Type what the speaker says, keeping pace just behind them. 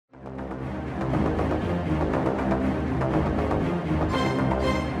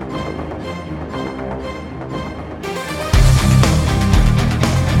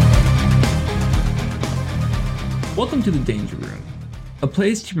Welcome to the Danger Room, a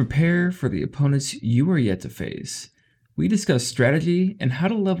place to prepare for the opponents you are yet to face. We discuss strategy and how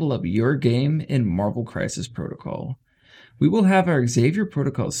to level up your game in Marvel Crisis Protocol. We will have our Xavier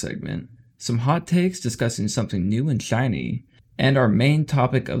Protocol segment, some hot takes discussing something new and shiny, and our main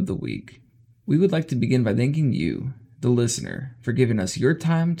topic of the week. We would like to begin by thanking you, the listener, for giving us your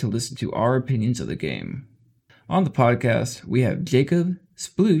time to listen to our opinions of the game. On the podcast, we have Jacob,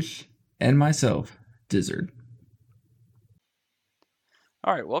 Sploosh, and myself, Dizzard.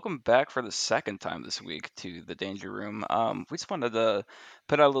 All right, welcome back for the second time this week to the Danger Room. We just wanted to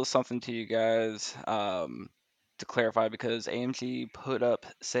put out a little something to you guys to clarify because AMG put up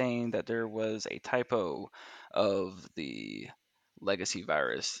saying that there was a typo of the Legacy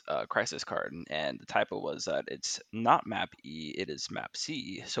Virus Crisis card, and the typo was that it's not Map E, it is Map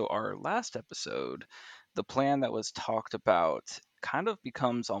C. So our last episode, the plan that was talked about kind of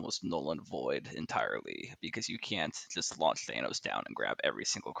becomes almost null and void entirely because you can't just launch Thanos down and grab every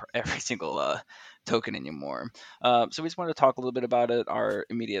single token anymore. So we just wanted to talk a little bit about it, our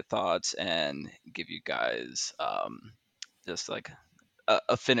immediate thoughts, and give you guys just like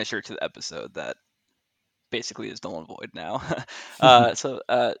a finisher to the episode that basically is null and void now.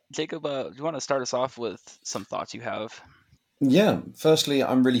 Jacob, do you want to start us off with some thoughts you have? Yeah, firstly,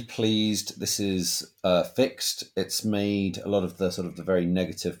 I'm really pleased this is fixed. It's made a lot of the sort of the very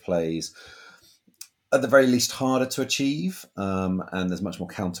negative plays, at the very least, harder to achieve, and there's much more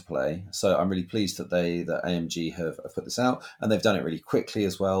counterplay. So I'm really pleased that that AMG have put this out, and they've done it really quickly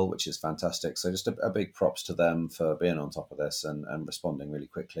as well, which is fantastic. So just a big props to them for being on top of this and responding really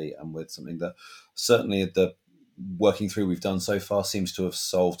quickly, and with something that certainly the working through we've done so far seems to have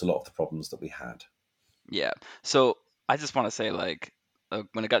solved a lot of the problems that we had. Yeah. So I just want to say,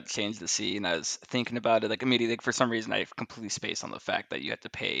 when it got changed to C, and I was thinking about it, like immediately, for some reason, I completely spaced on the fact that you have to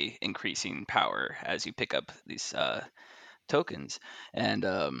pay increasing power as you pick up these tokens. And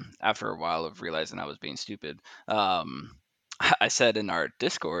after a while of realizing I was being stupid, I said in our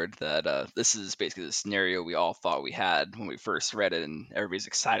Discord that this is basically the scenario we all thought we had when we first read it, and everybody's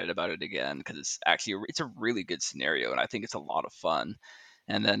excited about it again because it's a really good scenario, and I think it's a lot of fun.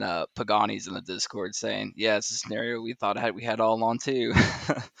 And then Pagani's in the Discord saying, "Yeah, it's a scenario we thought we had all along too."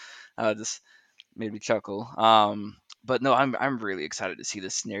 Just made me chuckle. But no, I'm really excited to see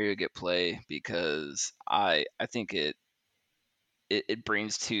this scenario get play because I think it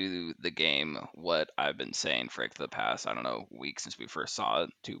brings to the game what I've been saying for like the past, I don't know, week since we first saw it,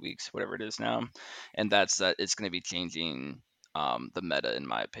 2 weeks, whatever it is now, and that's that it's going to be changing the meta, in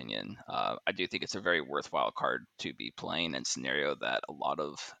my opinion. I do think it's a very worthwhile card to be playing and scenario that a lot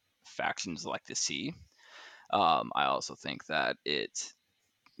of factions like to see. I also think that it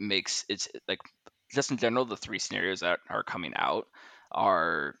makes it's like just in general, the three scenarios that are coming out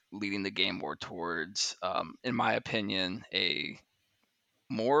are leading the game more towards, in my opinion, a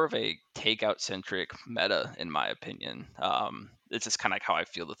more of a takeout centric meta, in my opinion. It's just kind of like how I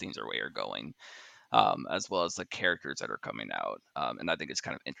feel the things are going, as well as the characters that are coming out. And I think it's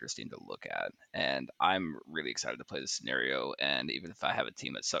kind of interesting to look at. And I'm really excited to play this scenario. And even if I have a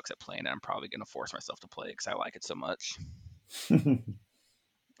team that sucks at playing it, I'm probably going to force myself to play it because I like it so much.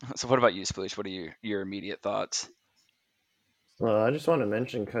 So, what about you, Splish? What are your immediate thoughts? Well, I just want to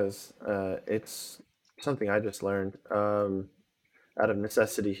mention because it's something I just learned out of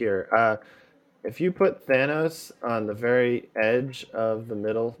necessity here. If you put Thanos on the very edge of the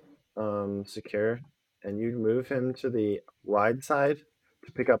middle secure and you move him to the wide side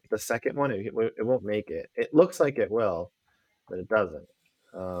to pick up the second one, it won't make it. It looks like it will, but it doesn't.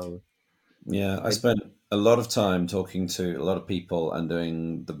 Yeah, I spent a lot of time talking to a lot of people and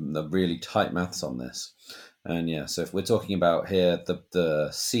doing the really tight maths on this. And yeah, so if we're talking about here the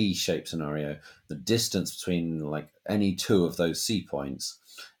C shape scenario, the distance between like any two of those C points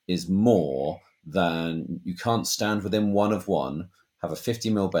is more than you can't stand within one of one, have a 50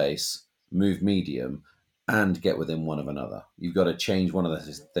 mil base, move medium, and get within one of another. You've got to change one of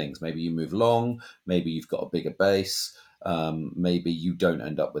those things. Maybe you move long, maybe you've got a bigger base. Maybe you don't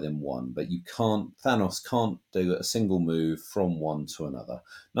end up within one, but you can't. Thanos can't do a single move from one to another.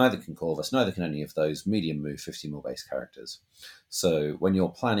 Neither can Corvus, neither can any of those medium move 50 mil base characters. So when you're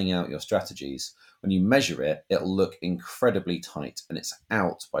planning out your strategies, when you measure it, it'll look incredibly tight, and it's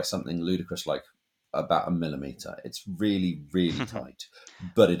out by something ludicrous like about a millimeter. It's really, really tight,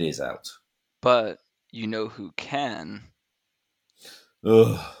 but it is out. But you know who can?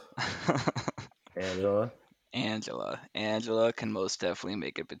 Ugh. Angela. Angela can most definitely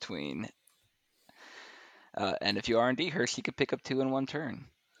make it between. And if you R&D her, she could pick up 2 in 1 turn.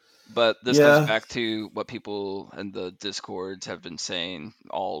 But this goes back to what people in the Discords have been saying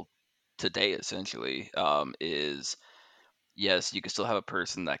all today, essentially, is yes, you can still have a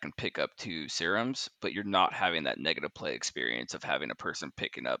person that can pick up 2 serums, but you're not having that negative play experience of having a person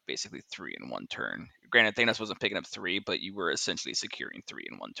picking up basically 3 in 1 turn. Granted, Thanos wasn't picking up 3, but you were essentially securing 3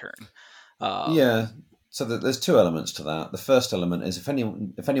 in 1 turn. Yeah. So there's two elements to that. The first element is if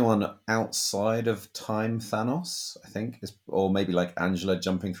anyone outside of Time Thanos, I think, is, or maybe like Angela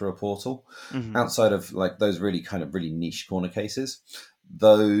jumping through a portal, outside of like those really kind of really niche corner cases,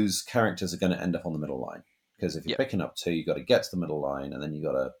 those characters are going to end up on the middle line, because if you're Yep. picking up 2, you got to get to the middle line, and then you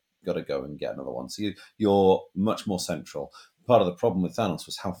got to go and get another one. So you're much more central. Part of the problem with Thanos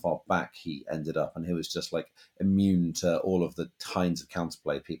was how far back he ended up, and he was just like immune to all of the kinds of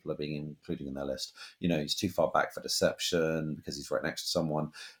counterplay people are being including in their list. You know, he's too far back for deception because he's right next to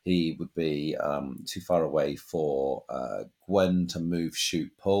someone. He would be too far away for Gwen to move,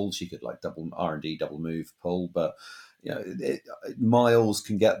 shoot, pull. She could like double R&D, double move, pull, but you know, Miles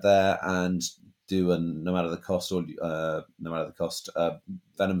can get there and do a no matter the cost, or no matter the cost,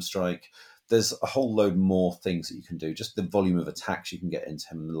 Venom Strike. There's a whole load more things that you can do. Just the volume of attacks you can get into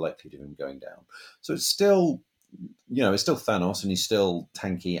him and the likelihood of him going down. So it's still, you know, it's still Thanos, and he's still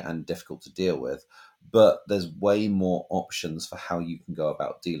tanky and difficult to deal with, but there's way more options for how you can go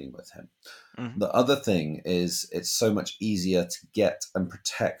about dealing with him. The other thing is it's so much easier to get and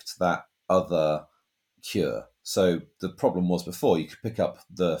protect that other cure. So the problem was before you could pick up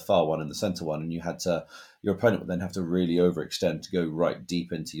the far one and the center one, and your opponent would then have to really overextend to go right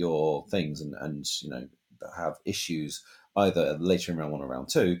deep into your things, and you know, have issues either later in round 1 or round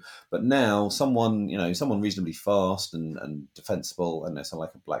 2. But now someone reasonably fast and defensible, and it's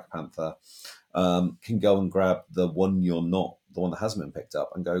like a Black Panther, can go and grab the one that hasn't been picked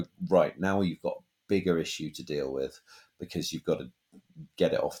up, and go, right, now you've got a bigger issue to deal with because you've got to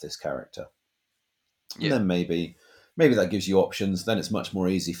get it off this character. Yeah. And then maybe that gives you options. Then it's much more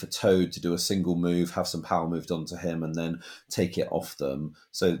easy for Toad to do a single move, have some power moved onto him, and then take it off them,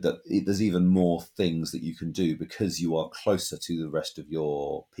 so that there's even more things that you can do because you are closer to the rest of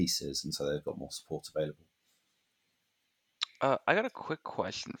your pieces, and so they've got more support available. I got a quick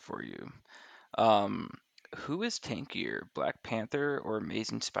question for you. Who is tankier, Black Panther or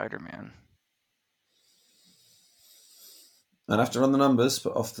Amazing Spider-Man? I'd have to run the numbers,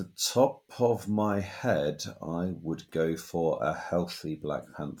 but off the top of my head, I would go for a healthy Black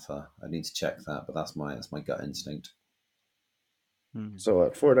Panther. I need to check that, but that's my gut instinct. So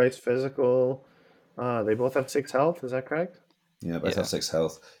at 4 dice physical, they both have 6 health. Is that correct? Yeah, both have 6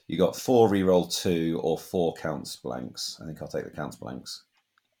 health. You got 4 reroll 2 or 4 counts blanks. I think I'll take the counts blanks.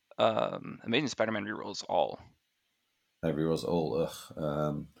 Amazing Spider-Man rerolls all. Rerolls all.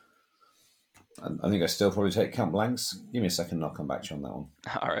 Ugh. I think I still probably take count blanks. Give me a second, and I'll come back to you on that one.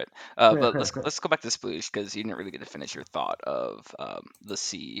 All right, but let's go back to Sploosh, because you didn't really get to finish your thought of the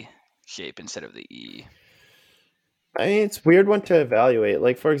C shape instead of the E. I mean, it's a weird one to evaluate.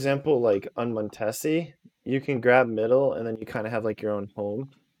 Like, for example, like on Montesi, you can grab middle, and then you kind of have like your own home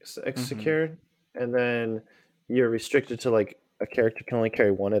secured, and then you're restricted to like a character can only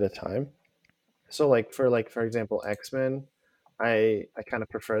carry one at a time. So like for example, X-Men, I kind of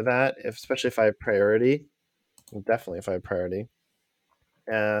prefer that, especially if I have priority. Definitely if I have priority.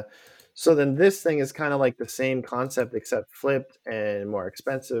 So then this thing is kind of like the same concept except flipped and more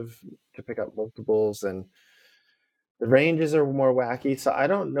expensive to pick up multiples, and the ranges are more wacky. So I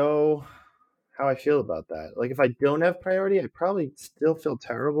don't know how I feel about that. Like if I don't have priority, I probably still feel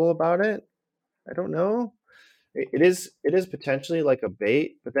terrible about it. I don't know. It is potentially like a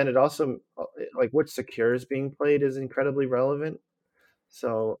bait, but then it also like which secure is being played is incredibly relevant.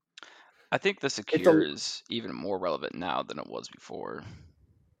 So I think the secure is even more relevant now than it was before.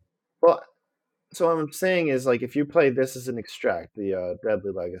 Well, so what I'm saying is like if you play this as an extract, the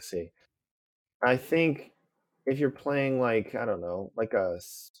Deadly Legacy, I think if you're playing like I don't know, like a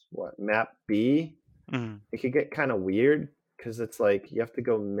map B, it could get kind of weird because it's like you have to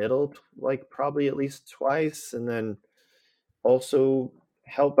go middle like probably at least twice, and then also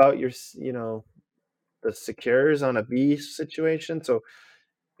help out your the secures on a B situation. So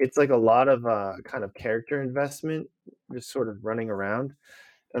it's like a lot of kind of character investment, just sort of running around.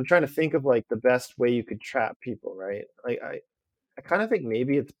 I'm trying to think of like the best way you could trap people, right? Like I kind of think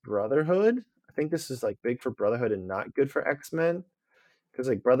maybe it's Brotherhood. I think this is like big for Brotherhood and not good for X-Men, because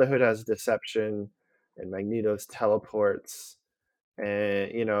like Brotherhood has deception and Magneto's teleports,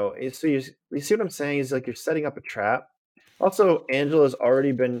 and so you see what I'm saying is like you're setting up a trap. Also, Angela's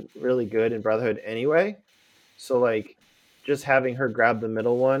already been really good in Brotherhood anyway, so like just having her grab the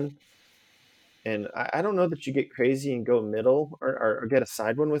middle one, and I don't know that you get crazy and go middle or get a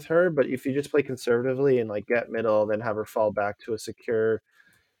side one with her, but if you just play conservatively and like get middle, then have her fall back to a secure,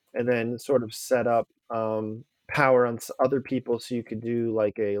 and then sort of set up power on other people, so you could do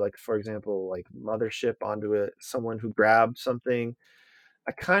like for example, like mothership onto someone who grabbed something.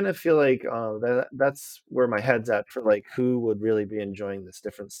 I kind of feel like that's where my head's at for like who would really be enjoying this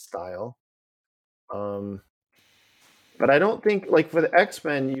different style. Um, but I don't think like for the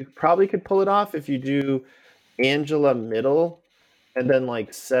X-Men, you probably could pull it off if you do Angela middle and then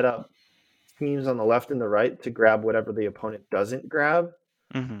like set up teams on the left and the right to grab whatever the opponent doesn't grab.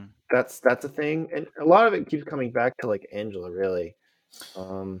 Mm-hmm. That's a thing, and a lot of it keeps coming back to like Angela, really.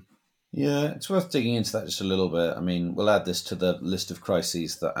 Yeah, it's worth digging into that just a little bit. I mean, we'll add this to the list of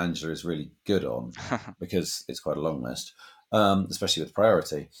crises that Angela is really good on because it's quite a long list, especially with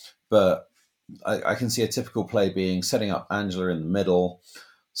priority. But I can see a typical play being setting up Angela in the middle,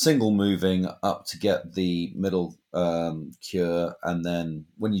 single moving up to get the middle cure, and then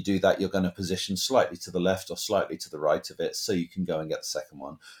when you do that, you're going to position slightly to the left or slightly to the right of it so you can go and get the second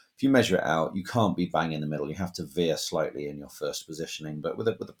one. If you measure it out, you can't be bang in the middle. You have to veer slightly in your first positioning, but with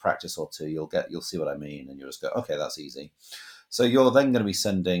a practice or two, you'll see what I mean, and you'll just go, okay, that's easy. So you're then going to be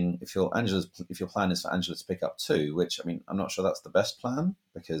sending, if your plan is for Angela to pick up 2, which, I mean, I'm not sure that's the best plan,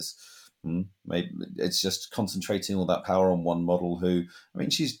 because maybe it's just concentrating all that power on one model who, I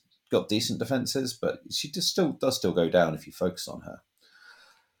mean, she's got decent defenses, but she does still go down if you focus on her.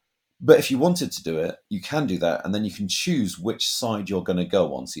 But if you wanted to do it, you can do that, and then you can choose which side you're going to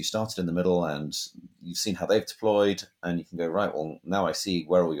go on. So you started in the middle, and you've seen how they've deployed, and you can go, right, well, now I see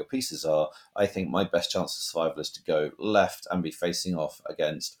where all your pieces are. I think my best chance of survival is to go left and be facing off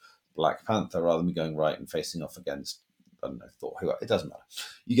against Black Panther rather than be going right and facing off against, I don't know, Thor. It doesn't matter.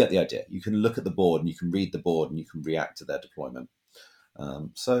 You get the idea. You can look at the board, and you can read the board, and you can react to their deployment.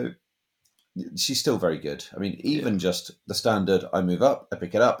 So she's still very good. I mean, even just the standard, I move up, I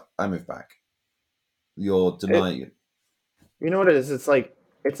pick it up, I move back. You're denying it. You know what it is? It's like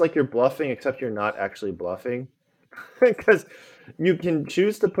you're bluffing, except you're not actually bluffing. Because you can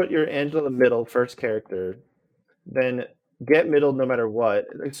choose to put your Angela middle first character, then get middle no matter what,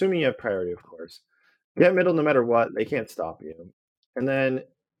 assuming you have priority, of course. Get middle no matter what, they can't stop you. And then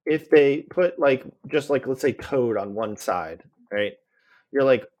if they put like just like let's say Toad on one side, right? You're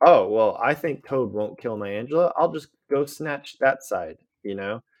like, oh well, I think Toad won't kill my Angela. I'll just go snatch that side, you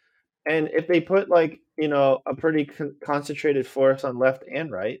know. And if they put like a pretty concentrated force on left and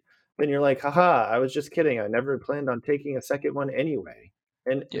right, then you're like, haha, I was just kidding. I never planned on taking a second one anyway.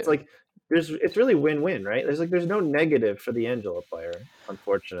 And it's like it's really win-win, right? There's no negative for the Angela player,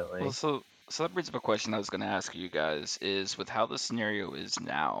 unfortunately. Well, so that brings up a question I was going to ask you guys is with how the scenario is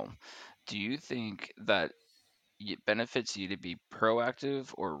now, do you think that it benefits you to be proactive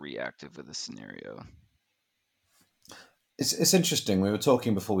or reactive with the scenario? It's interesting. We were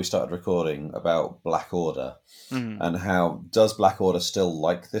talking before we started recording about Black Order and how does Black Order still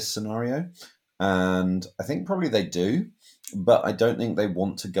like this scenario? And I think probably they do, but I don't think they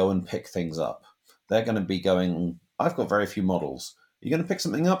want to go and pick things up. They're going to be going, I've got very few models. You're going to pick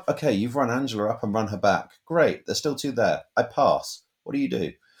something up? Okay, you've run Angela up and run her back. Great, there's still 2 there. I pass. What do?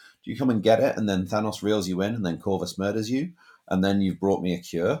 Do you come and get it and then Thanos reels you in and then Corvus murders you? And then you've brought me a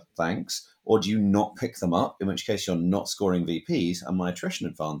cure, thanks. Or do you not pick them up, in which case you're not scoring VPs, and my attrition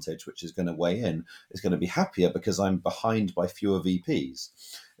advantage, which is going to weigh in, is going to be happier because I'm behind by fewer VPs.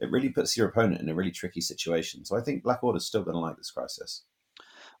 It really puts your opponent in a really tricky situation. So I think Black Order's still going to like this crisis.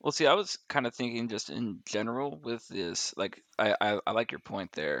 Well, see, I was kind of thinking just in general with this, like I like your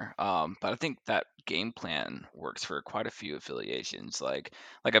point there, but I think that game plan works for quite a few affiliations. Like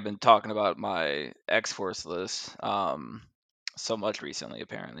I've been talking about my X-Force list so much recently,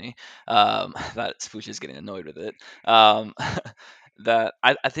 apparently, that Spooch is getting annoyed with it. That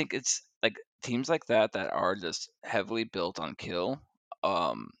I think it's like teams like that are just heavily built on kill,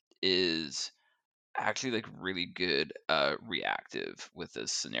 is actually like really good reactive with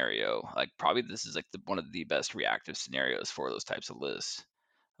this scenario. Like probably this is like one of the best reactive scenarios for those types of lists.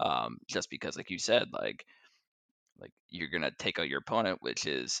 Just because like you said, like you're gonna take out your opponent, which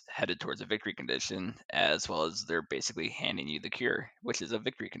is headed towards a victory condition, as well as they're basically handing you the cure, which is a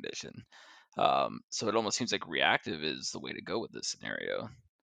victory condition. So it almost seems like reactive is the way to go with this scenario.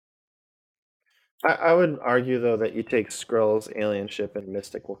 I would argue though that you take Skrulls, Alien Ship, and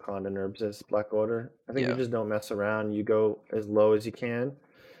Mystic Wakanda Nerbs as Black Order. I think you just don't mess around. You go as low as you can.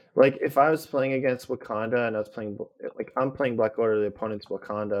 Like if I was playing against Wakanda and I was playing like I'm playing Black Order, the opponent's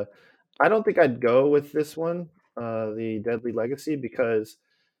Wakanda, I don't think I'd go with this one, the Deadly Legacy, because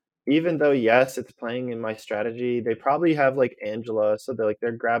even though yes, it's playing in my strategy, they probably have like Angela, so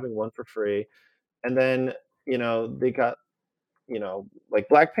they're grabbing one for free, and then they got like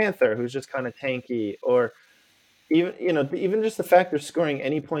Black Panther, who's just kind of tanky, or even even just the fact they're scoring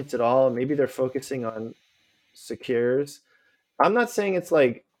any points at all. Maybe they're focusing on secures. I'm not saying it's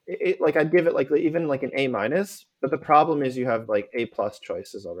like like I'd give it like even like an A minus, but the problem is you have like A plus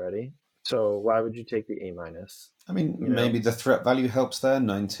choices already. So why would you take the A minus? I mean, You know? maybe the threat value helps there.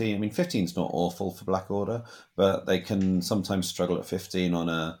 19. I mean, 15 is not awful for Black Order, but they can sometimes struggle at 15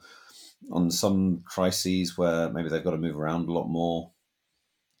 on some crises where maybe they've got to move around a lot more.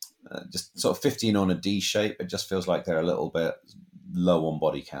 Just sort of 15 on a D shape, it just feels like they're a little bit low on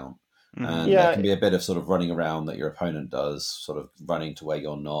body count. And there Yeah, can be a bit of sort of running around that your opponent does, sort of running to where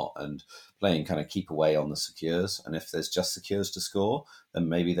you're not and playing kind of keep away on the secures. And if there's just secures to score, then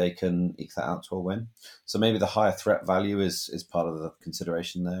maybe they can eke that out to a win. So maybe the higher threat value is part of the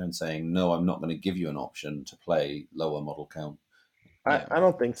consideration there, and saying, no, I'm not going to give you an option to play lower model count. Yeah. I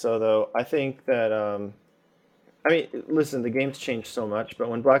don't think so though. I think that I mean, listen, the game's changed so much, but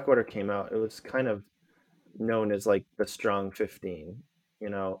when Black Order came out, it was kind of known as like the strong 15. You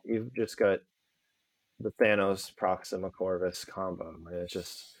know, you've just got the Thanos Proxima Corvus combo. And it's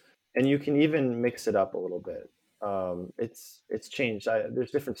just, and you can even mix it up a little bit. It's changed. There's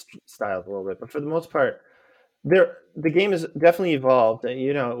different styles a little bit, but for the most part, the game has definitely evolved.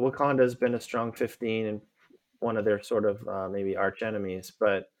 You know, Wakanda has been a strong 15 and one of their sort of maybe arch enemies,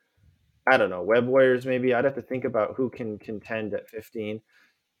 but I don't know, Web Warriors maybe. I'd have to think about who can contend at 15.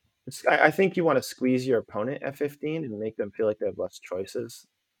 I think you want to squeeze your opponent at 15 and make them feel like they have less choices.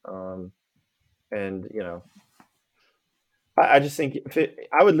 And you know, I just think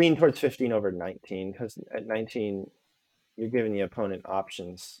I would lean towards 15 over 19 because at 19 you're giving the opponent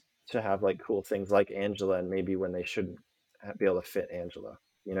options to have like cool things like Angela, and maybe when they shouldn't be able to fit Angela.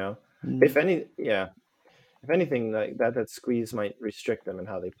 You know, if anything, like that squeeze might restrict them in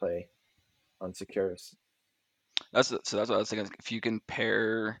how they play on secures. So that's what I was thinking. If you can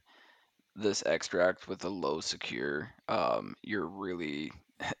pair this extract with a low secure, you're really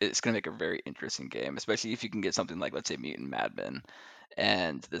it's gonna make a very interesting game, especially if you can get something like, let's say, Mutant Madman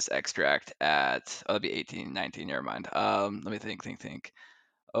and this extract at, oh, that'd be 18, 19, never mind. Let me think.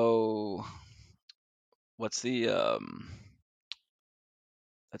 Oh, what's the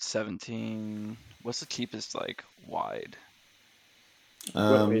that's 17. What's the cheapest like wide? What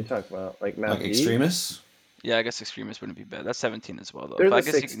are you talking about? Like map Like B? Extremis? Yeah, I guess Extremist wouldn't be bad. That's 17 as well though. There's But I a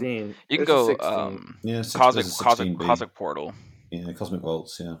guess you 16. can There's a go 16. Yeah, Cosmic there's a 16B. Cosmic Portal. Yeah, Cosmic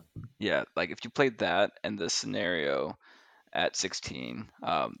Vaults, yeah. Yeah, like if you played that and this scenario at 16,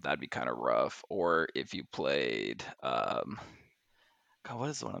 that'd be kind of rough. Or if you played, God, what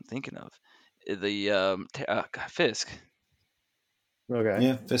is the one I'm thinking of? The God, Fisk. Okay.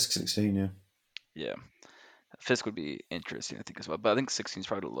 Yeah, Fisk 16, yeah. Yeah, Fisk would be interesting, I think, as well. But I think 16 is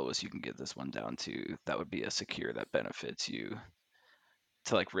probably the lowest you can get this one down to. That would be a secure that benefits you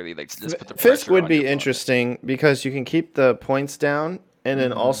to like really like just put the Fisk pressure would on your be opponent. interesting because you can keep the points down, and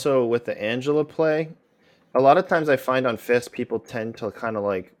then also with the Angela play, a lot of times I find on Fisk people tend to kind of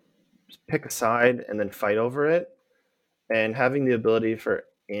like pick a side and then fight over it, and having the ability for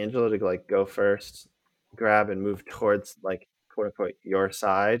Angela to like go first, grab and move towards like quote unquote your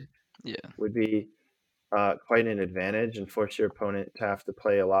side Yeah. would be quite an advantage and force your opponent to have to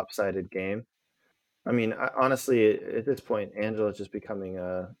play a lopsided game. I mean, honestly, at this point, Angela's just becoming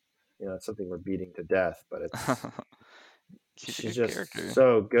something we're beating to death. But She's a she's good just character.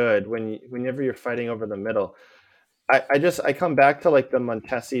 so good whenever you're fighting over the middle. I come back to like the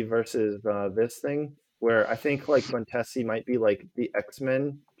Montesi versus this thing where I think like Montesi might be like the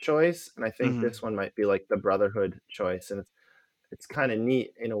X-Men choice, and I think this one might be like the Brotherhood choice, and it's kind of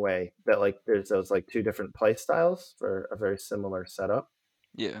neat in a way that like there's those like two different play styles for a very similar setup.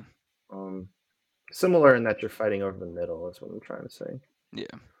 Yeah. Similar in that you're fighting over the middle is what I'm trying to say. Yeah.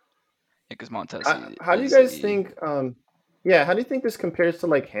 Because Montesi How do you is guys think? How do you think this compares to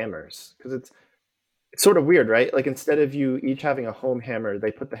like hammers? Because it's sort of weird, right? Like instead of you each having a home hammer,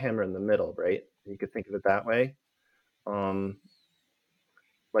 they put the hammer in the middle, right? You could think of it that way.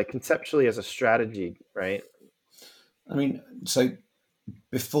 Like conceptually as a strategy, right? I mean, so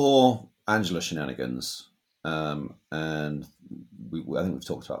before Angela shenanigans, and I think we've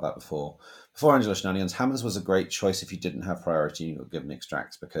talked about that before. Before Angela shenanigans, hammers was a great choice if you didn't have priority and you got given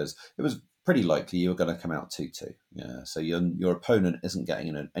extracts, because it was pretty likely you were going to come out 2-2. Yeah, so your opponent isn't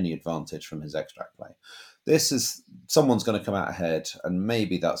getting any advantage from his extract play. This is someone's going to come out ahead, and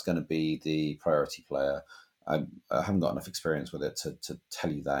maybe that's going to be the priority player. I haven't got enough experience with it to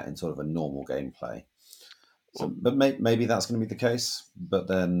tell you that in sort of a normal gameplay. So, but maybe that's going to be the case. But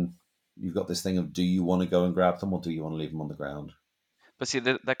then you've got this thing of, do you want to go and grab them, or do you want to leave them on the ground? But see,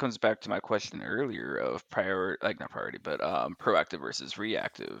 that comes back to my question earlier of not priority, but proactive versus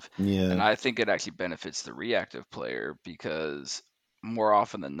reactive. Yeah. And I think it actually benefits the reactive player because more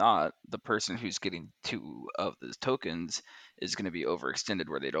often than not, the person who's getting 2 of those tokens is going to be overextended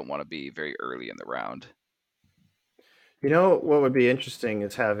where they don't want to be very early in the round. You know what would be interesting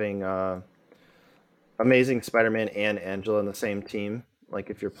is having Amazing Spider-Man and Angela in the same team. Like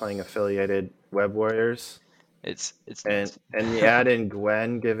if you're playing affiliated Web Warriors, It's and nasty. you add in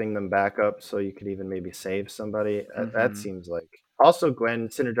Gwen giving them backup, so you could even maybe save somebody. That Hmm. seems like also Gwen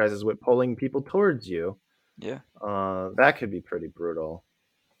synergizes with pulling people towards you. Yeah, That could be pretty brutal.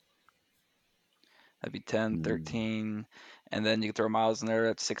 that'd be 10, Mm. 13, and then you could throw Miles in there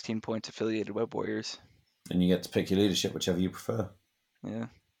at 16 points affiliated Web Warriors. And you get to pick your leadership, whichever you prefer. Yeah.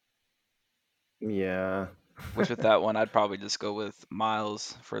 Yeah. Which with that one, I'd probably just go with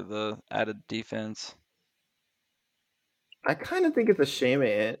Miles for the added defense. I kind of think it's a shame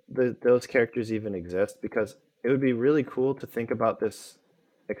those characters even exist, because it would be really cool to think about this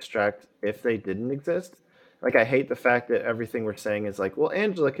extract if they didn't exist. Like, I hate the fact that everything we're saying is like, well,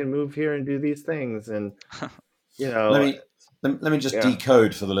 Angela can move here and do these things, and you Let know, me just yeah.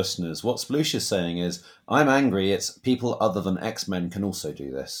 decode for the listeners. What Sploosh is saying is, I'm angry. It's people other than X-Men can also do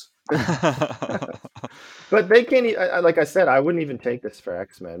this. But they can't. Like I said, I wouldn't even take this for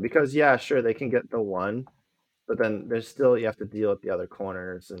X-Men, because yeah, sure, they can get the one, but then there's still, you have to deal with the other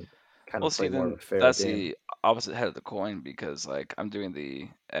corners and kind Well, of see, play more of then a fair that's game. the opposite head of the coin because, like, I'm doing the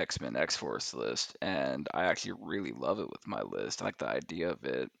X-Men X-Force list, and I actually really love it with my list. I like the idea of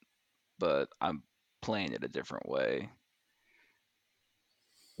it, but I'm playing it a different way.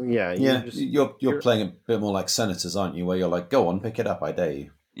 Yeah, Yeah, you're you're playing a bit more like Senators, aren't you? Where you're like, go on, pick it up, I dare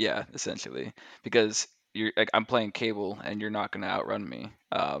you. Yeah, essentially, because you're like I'm playing Cable, and you're not gonna outrun me.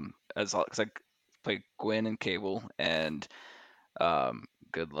 As because I play Gwen and Cable, and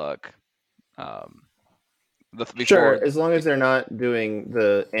good luck. Um, sure, before as long as they're not doing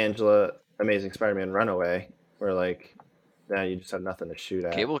the Angela Amazing Spider-Man runaway, where like now you just have nothing to shoot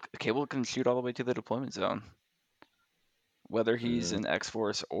at. Cable can shoot all the way to the deployment zone, whether he's Mm. in X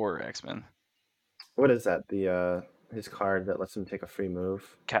Force or X-Men. What is that? The his card that lets him take a free move.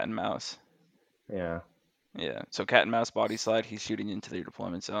 Cat and mouse. Yeah. Yeah. So cat and mouse body slide, he's shooting into their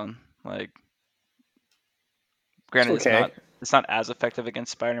deployment zone. Like, It's granted, okay. it's not as effective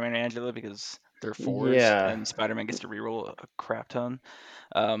against Spider-Man and Angela because they're fours, Yeah. and Spider-Man gets to reroll a crap ton.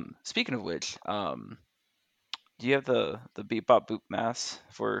 Speaking of which, do you have the Beep Bop Boop mass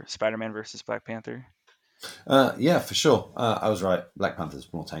for Spider-Man versus Black Panther? Yeah, for sure. I was right. Black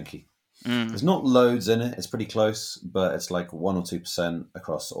Panther's more tanky. Mm, There's not loads in it. It's pretty close, but it's like 1 or 2%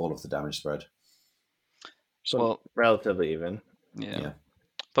 across all of the damage spread. So well, relatively even. yeah. Yeah.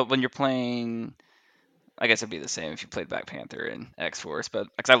 But when you're playing, I guess it'd be the same if you played Black Panther in X Force. But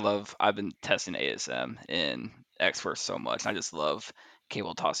because I've been testing ASM in X Force so much, and I just love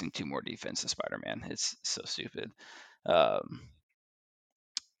Cable tossing 2 more defense to Spider-Man. It's so stupid. Um,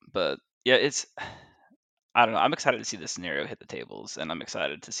 but yeah, it's I don't know. I'm excited to see this scenario hit the tables, and I'm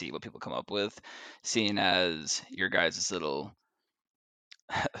excited to see what people come up with, seeing as your guys' little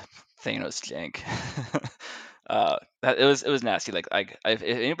Thanos jank. It was nasty. If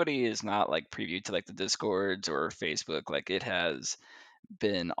anybody is not like previewed to like the Discords or Facebook, like it has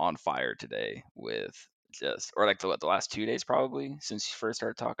been on fire today with just or like the last 2 days probably since you first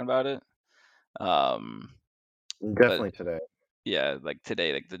started talking about it. Um, but Definitely today. yeah, like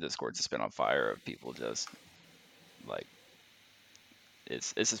today, like the Discord's just been on fire of people just like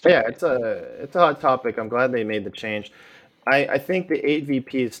it's just been Yeah, crazy. it's a hot topic. I'm glad they made the change. I think the 8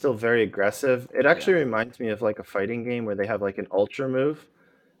 VP is still very aggressive. It Yeah, actually reminds me of like a fighting game where they have like an ultra move.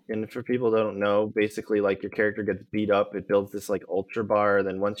 And for people that don't know, basically like your character gets beat up, it builds this like ultra bar.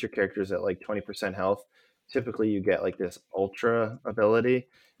 Then once your character's at like 20% health, typically you get like this ultra ability,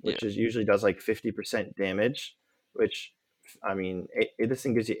 yeah, which is usually does like 50% damage, which I mean, this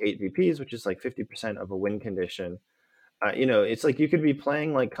thing gives you 8 VPs, which is like 50% of a win condition. It's like you could be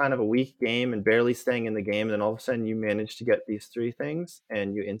playing like kind of a weak game and barely staying in the game, and then all of a sudden you manage to get these 3 things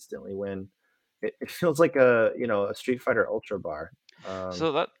and you instantly win. It feels like a Street Fighter Ultra bar. Um,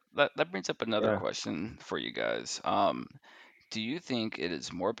 So that brings up another yeah. question for you guys. Do you think it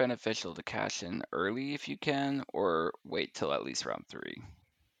is more beneficial to cash in early if you can, or wait till at least round 3?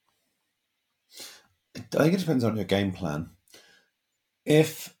 I think it depends on your game plan.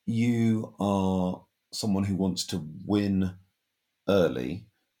 If you are someone who wants to win early,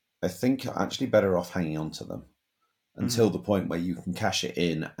 I think you're actually better off hanging on to them until Mm-hmm. the point where you can cash it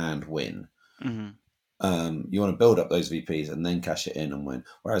in and win. Mm-hmm. You want to build up those VPs and then cash it in and win.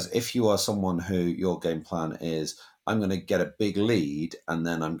 Whereas if you are someone who your game plan is, I'm going to get a big lead and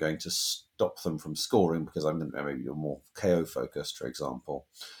then I'm going to stop them from scoring because maybe you're more KO focused, for example.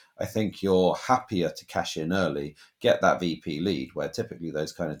 I think you're happier to cash in early, get that VP lead, where typically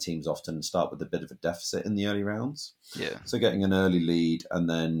those kind of teams often start with a bit of a deficit in the early rounds. Yeah. So getting an early lead, and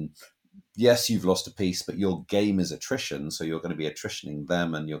then yes, you've lost a piece, but your game is attrition, so you're going to be attritioning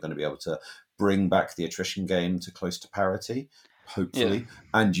them, and you're going to be able to bring back the attrition game to close to parity, hopefully. Yeah.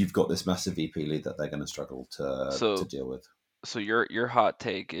 And you've got this massive VP lead that they're going to struggle to So deal with. so your hot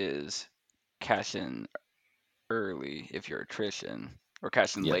take is cash in early if you're attrition, or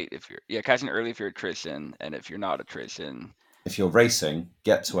cash in Yeah. late if you're cash in early if you're attrition, and if you're not attrition, If you're racing,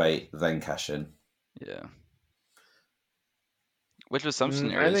 get to 8, then cash in. yeah. Which with some I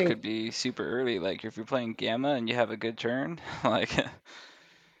scenarios think could be super early. Like if you're playing Gamma and you have a good turn, like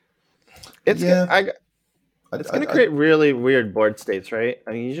it's Yeah. it's going to create really weird board states, right?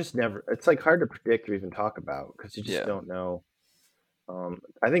 I mean, you just never. It's like hard to predict or even talk about because you just Yeah. don't know.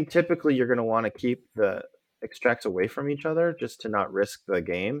 I think typically you're going to want to keep the extracts away from each other just to not risk the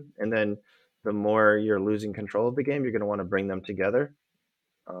game, and then the more you're losing control of the game, you're going to want to bring them together.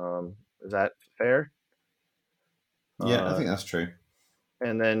 Is that fair? Yeah, I Uh, think that's true.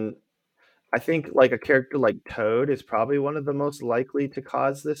 and then I think like a character like Toad is probably one of the most likely to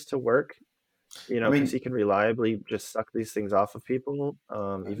cause this to work. You know, I mean, because he can reliably just suck these things off of people,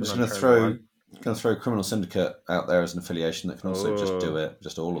 I'm even just on going to turn throw Criminal Syndicate out there as an affiliation that can also just do Oh. it,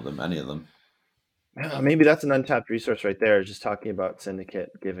 just all of them, any of them. Maybe that's an untapped resource right there. Just talking about Syndicate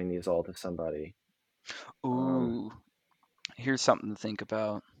giving these all to somebody. ooh, here's something to think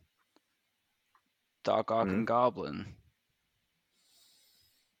about. Doc Ock Mhm. and Goblin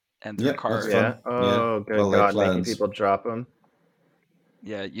and their Yep, that's card. fun. Yeah. Oh, good Well, their God, making plans. people drop them.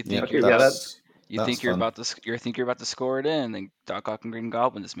 Yeah, you Yeah, think Okay, you're yeah, about that's you that's think you're fun. about to you think you're about to score it in, and Doc Ock and Green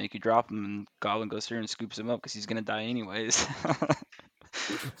Goblin just make you drop him, and Goblin goes through and scoops him up because he's gonna die anyways.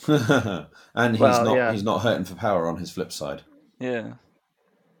 And well, yeah. he's not hurting for power on his flip side. Yeah.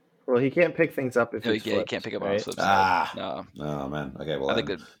 Well, he can't pick things up if No, he's yeah, you flipped, can't pick up on right? his flip side. Ah, No, oh man. Okay, well I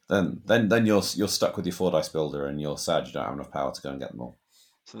think that. then you're stuck with your 4 dice builder, and you're sad you don't have enough power to go and get them all.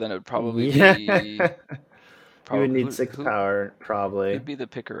 So then it would probably Yeah. be You would probably need 6 power, probably. who'd be the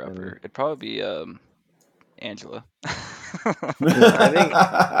picker upper? And It'd probably be Angela. I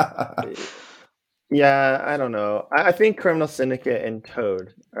think, yeah, I don't know. I think Criminal Syndicate and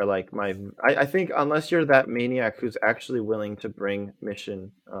Toad are like I think unless you're that maniac who's actually willing to bring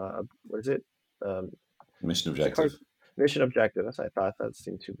mission, what is it? Mission What's it called? objective. Mission objective. That's what I thought. That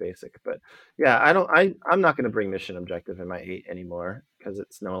seemed too basic, but yeah, I'm not going to bring mission objective in my 8 anymore because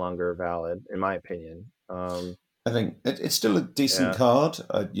it's no longer valid in my opinion. I think it's still a decent Yeah. card.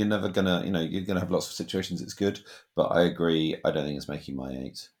 You're never gonna, you're gonna have lots of situations it's good, but I agree. I don't think it's making my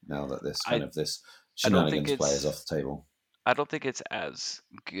 8 now that this I this I don't think shenanigans play is it's off the table. I don't think it's as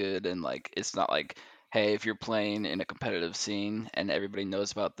good, and like it's not like, hey, if you're playing in a competitive scene and everybody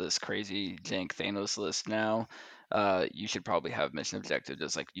knows about this crazy jank Thanos list now, you should probably have mission objective,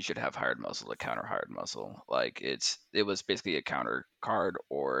 just like you should have hired muscle to counter hired muscle. Like it was basically a counter card,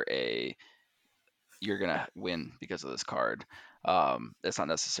 or a you're gonna win because of this card. That's not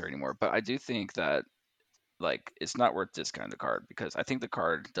necessary anymore. But I do think that like it's not worth discounting the card, because I think the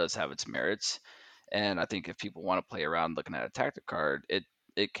card does have its merits, and I think if people want to play around looking at a tactic card,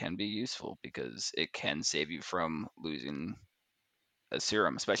 it can be useful because it can save you from losing a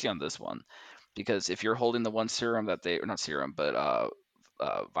serum, especially on this one. Because if you're holding the one serum that they, or not serum, but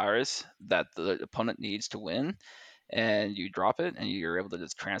virus that the opponent needs to win, and you drop it and you're able to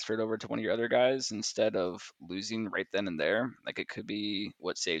just transfer it over to one of your other guys instead of losing right then and there, like it could be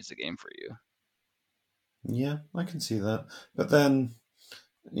what saves the game for you. Yeah, I can see that. But then,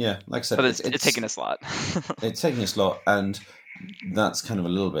 yeah, like I said, But it's taking a slot. it's taking a slot, and that's kind of a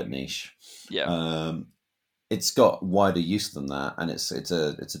little bit niche. Yeah. It's got wider use than that, and it's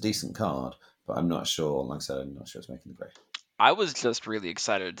a decent card, but I'm not sure. Like I said, I'm not sure it's making the grade. I was just really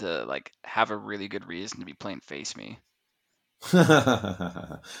excited to like have a really good reason to be playing Face Me.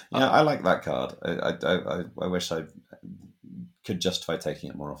 Yeah, I like that card. I wish I could justify taking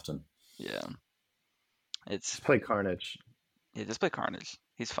it more often. Yeah. It's Just play Carnage. yeah, just play Carnage.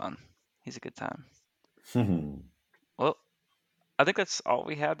 He's fun. He's a good time. Hmm. Well, I think that's all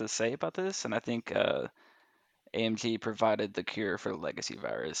we had to say about this, and I think AMG provided the cure for the legacy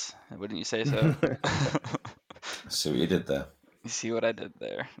virus. Wouldn't you say so? See what you did there. You see what I did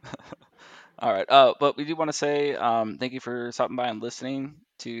there? All right. But we do want to say thank you for stopping by and listening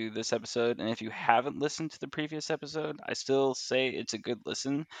to this episode. And if you haven't listened to the previous episode, I still say it's a good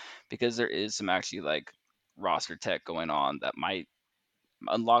listen, because there is some actually like roster tech going on that might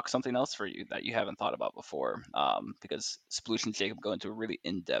unlock something else for you that you haven't thought about before. Because Sploosh and Jacob go into a really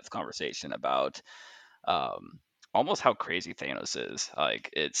in-depth conversation about almost how crazy Thanos is. Like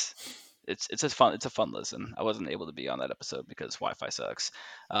it's just fun. It's a fun listen. I wasn't able to be on that episode because Wi-Fi sucks.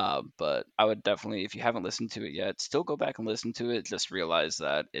 But I would definitely, if you haven't listened to it yet, still go back and listen to it. Just realize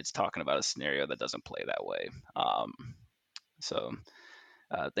that it's talking about a scenario that doesn't play that way. So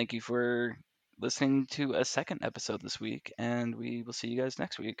thank you for listening to a second episode this week, and we will see you guys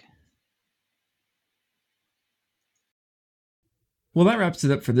next week. Well, that wraps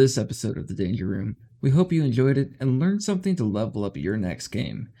it up for this episode of The Danger Room. We hope you enjoyed it and learned something to level up your next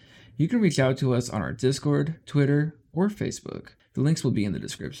game. You can reach out to us on our Discord, Twitter, or Facebook. The links will be in the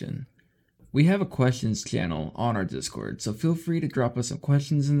description. We have a questions channel on our Discord, so feel free to drop us some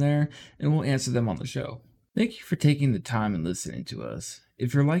questions in there and we'll answer them on the show. Thank you for taking the time and listening to us.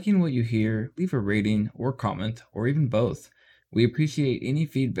 If you're liking what you hear, leave a rating or comment, or even both. We appreciate any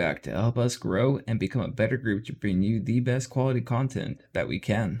feedback to help us grow and become a better group to bring you the best quality content that we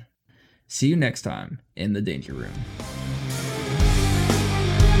can. See you next time in the Danger Room.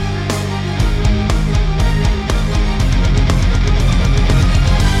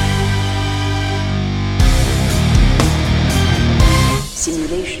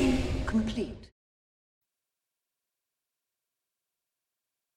 Simulation complete.